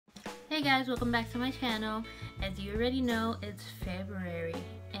Hey guys, welcome back to my channel. As you already know, it's February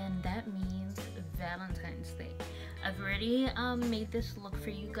and that means Valentine's Day. I've already made this look for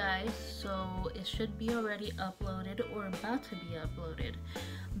you guys, so it should be already uploaded or about to be uploaded.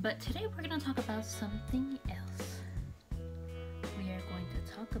 But today we're going to talk about something else. We are going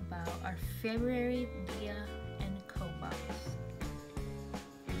to talk about our February Dia and Co box.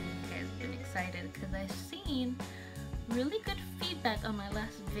 You guys have been excited because I've seen really good feedback on my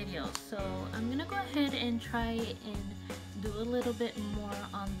last video, so I'm gonna go ahead and try and do a little bit more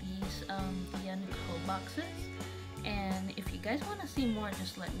on these Dia and Co boxes, and if you guys want to see more,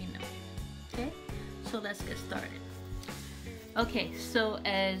 just let me know. Okay, so let's get started. Okay, so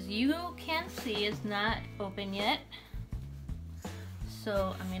as you can see, it's not open yet,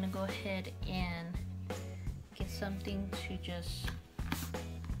 so I'm gonna go ahead and get something to just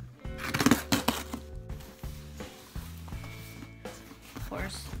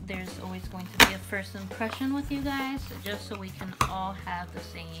course, there's always going to be a first impression with you guys, just so we can all have the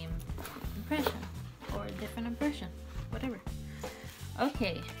same impression or a different impression, whatever.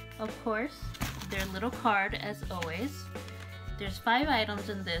 Okay, of course, their little card as always. There's 5 items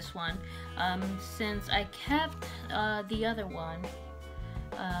in this one. Since I kept the other one,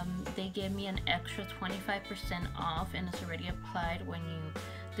 they gave me an extra 25% off, and it's already applied when you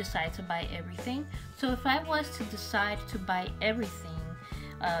decide to buy everything. So if I was to decide to buy everything,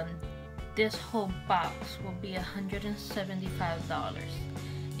 this whole box will be $175.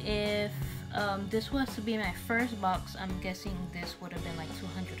 If this was to be my first box, I'm guessing this would have been like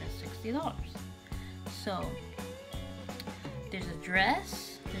 $260. So there's a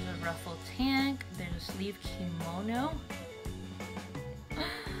dress, there's a ruffle tank, there's a sleeve kimono,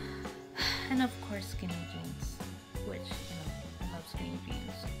 and of course skinny jeans, which, you know, I love skinny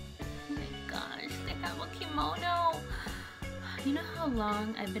jeans. Oh my gosh, they have a kimono. You know how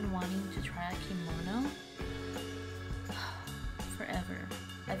long I've been wanting to try a kimono? Forever.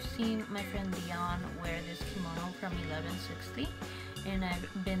 I've seen my friend Dion wear this kimono from 1160, and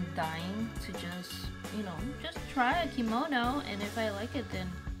I've been dying to just, you know, just try a kimono, and if I like it, then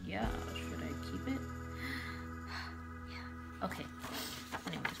yeah, should I keep it? Yeah. Okay.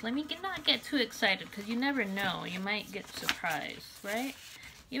 Anyways, let me not get too excited, because you never know, you might get surprised, right?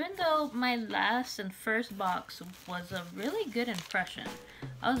 Even though my last and first box was a really good impression,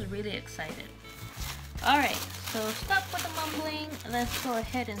 I was really excited. Alright, so stop with the mumbling. Let's go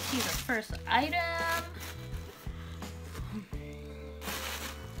ahead and see the first item.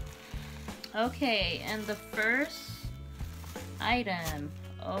 Okay, and the first item,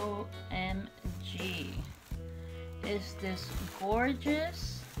 OMG, is this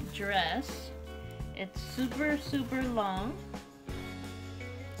gorgeous dress. It's super long,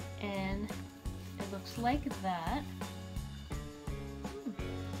 and it looks like that.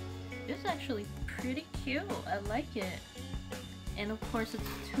 This is actually pretty cute. I like it. And of course it's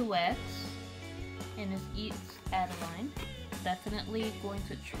 2X and it's Adeline. Definitely going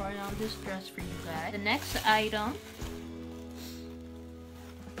to try on this dress for you guys. The next item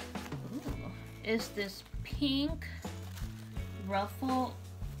is this pink ruffle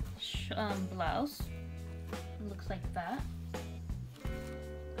blouse. It looks like that.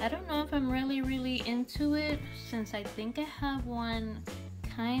 I don't know if I'm really into it, since I think I have one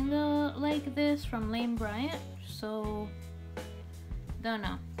kinda like this from Lane Bryant, so don't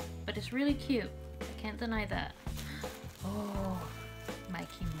know, but it's really cute. I can't deny that. Oh, my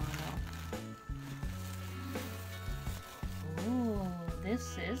kimono. Ooh,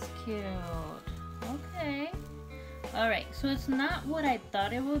 this is cute. Okay. Alright, so it's not what I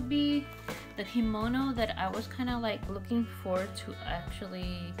thought it would be. The kimono that I was kind of like looking forward to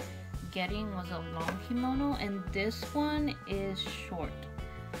actually getting was a long kimono, and this one is short.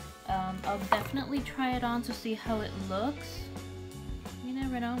 I'll definitely try it on to see how it looks. You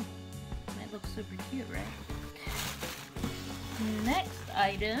never know. It might look super cute, right? Next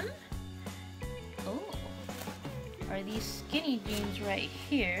item, are these skinny jeans right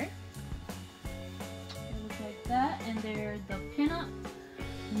here. They look like that, and they're the pinup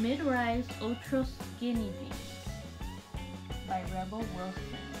mid-rise ultra skinny jeans by Rebel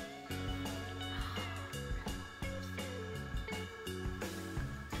Wilson.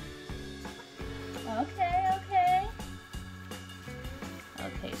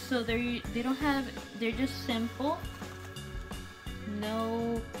 Okay, so they don't have, they're just simple,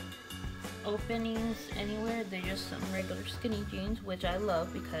 no openings anywhere. They're just some regular skinny jeans, which I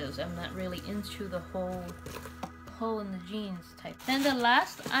love because I'm not really into the whole hole in the jeans type. Then the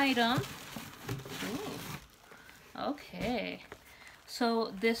last item, okay,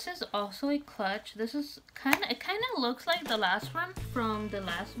 So this is also a clutch. This is it kind of looks like the last one from the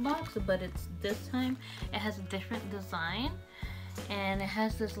last box, but it's this time it has a different design, and it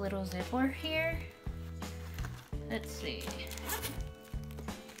has this little zipper here. Let's see.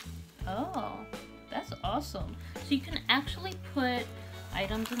 Oh, that's awesome. So you can actually put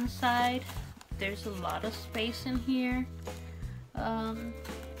items inside. There's a lot of space in here.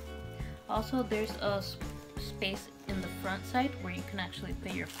 Also, there's a space in the front side where you can actually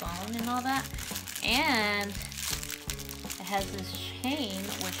put your phone and all that. And it has this chain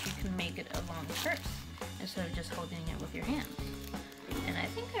which you can make it a long purse instead of just holding it with your hands. And I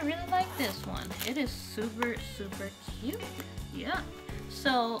think I really like this one. It is super, super cute. Yeah.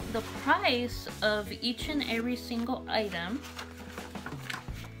 So the price of each and every single item,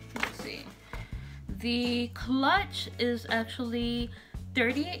 let's see. The clutch is actually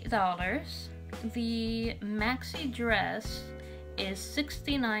 $38. The maxi dress is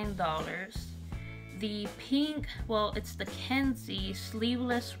 $69. The pink, well, it's the Kenzie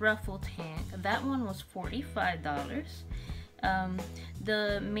sleeveless ruffle tank. That one was $45.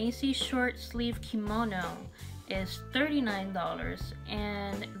 The Macy's short sleeve kimono is $39,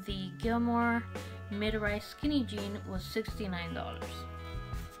 and the Gilmore mid-rise skinny jean was $69.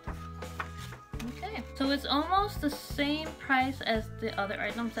 Okay, so it's almost the same price as the other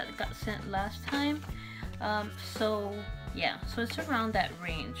items that got sent last time. So yeah, so it's around that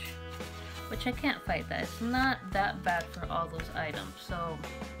range, which I can't fight that. It's not that bad for all those items. So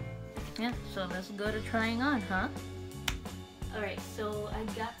yeah, so let's go to trying on, huh? Alright, so I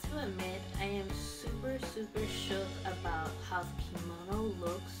got to admit, I am super, super shook about how the kimono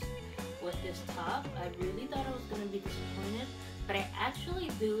looks with this top. I really thought I was going to be disappointed, but I actually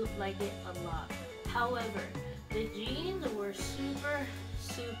do like it a lot. However, the jeans were super,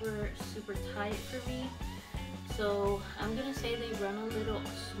 super, super tight for me. So I'm going to say they run a little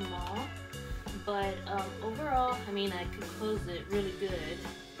small, but overall, I mean, I could close it really good.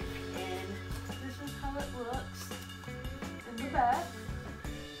 And this is how it looks in the back,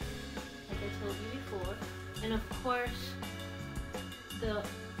 like I told you before. And of course, the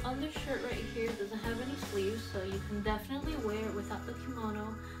undershirt right here doesn't have any sleeves, so you can definitely wear it without the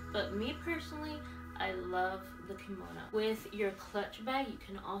kimono. But me personally, I love the kimono. With your clutch bag, you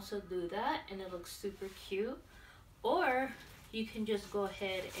can also do that, and it looks super cute. Or you can just go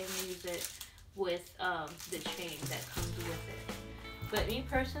ahead and use it with the chain that comes with it. But me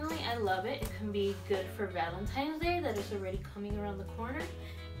personally, I love it. It can be good for Valentine's Day that is already coming around the corner.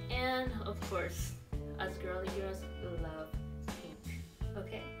 And of course, us girly girls love pink.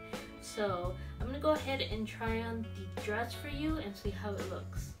 Okay, so I'm gonna go ahead and try on the dress for you and see how it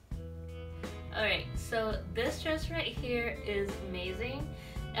looks. Alright, so this dress right here is amazing.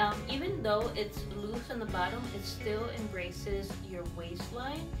 Even though it's loose on the bottom, it still embraces your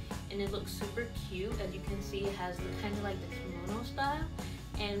waistline, and it looks super cute. As you can see, it has the kind of like the kimono style,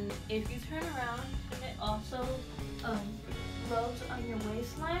 and if you turn around, it also rubs on your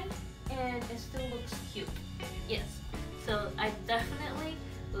waistline, and it still looks cute. Yes, so I definitely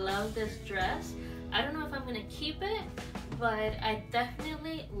love this dress. I don't know if I'm gonna keep it, but I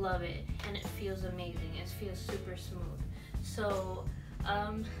definitely love it, and it feels amazing. It feels super smooth. So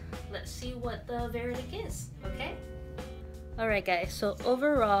let's see what the verdict is, okay? Alright guys, so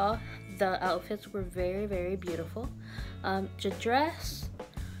overall the outfits were very, very beautiful. The dress,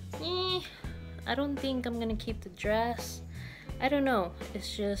 I don't think I'm gonna keep the dress. I don't know,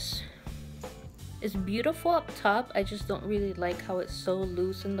 it's just, it's beautiful up top. I just don't really like how it's so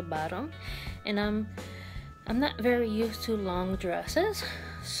loose in the bottom, and I'm not very used to long dresses,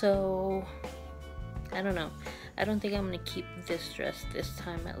 so I don't know. I don't think I'm gonna keep this dress this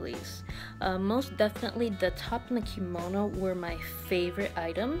time, at least. Most definitely the top and the kimono were my favorite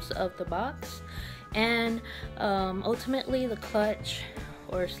items of the box, and ultimately the clutch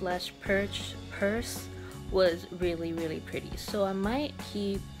or slash purse was really, really pretty. So I might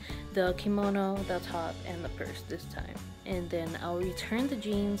keep the kimono, the top, and the purse this time, and then I'll return the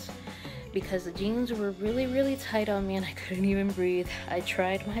jeans because the jeans were really, really tight on me and I couldn't even breathe. I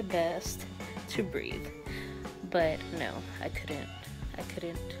tried my best to breathe, but no, I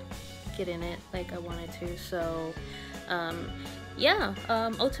couldn't get in it like I wanted to. So yeah,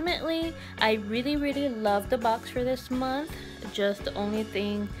 ultimately I really, really loved the box for this month. Just the only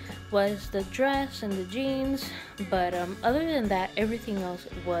thing was the dress and the jeans, but other than that, everything else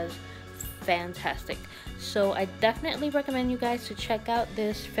was fantastic. So I definitely recommend you guys to check out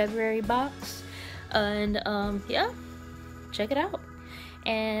this February box, and yeah, check it out.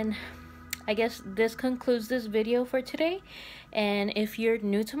 And I guess this concludes this video for today. And if you're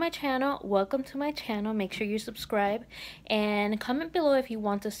new to my channel, welcome to my channel. Make sure you subscribe and comment below if you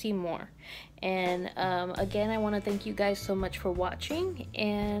want to see more. And again, I want to thank you guys so much for watching,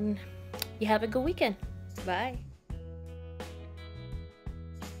 and you have a good weekend. Bye.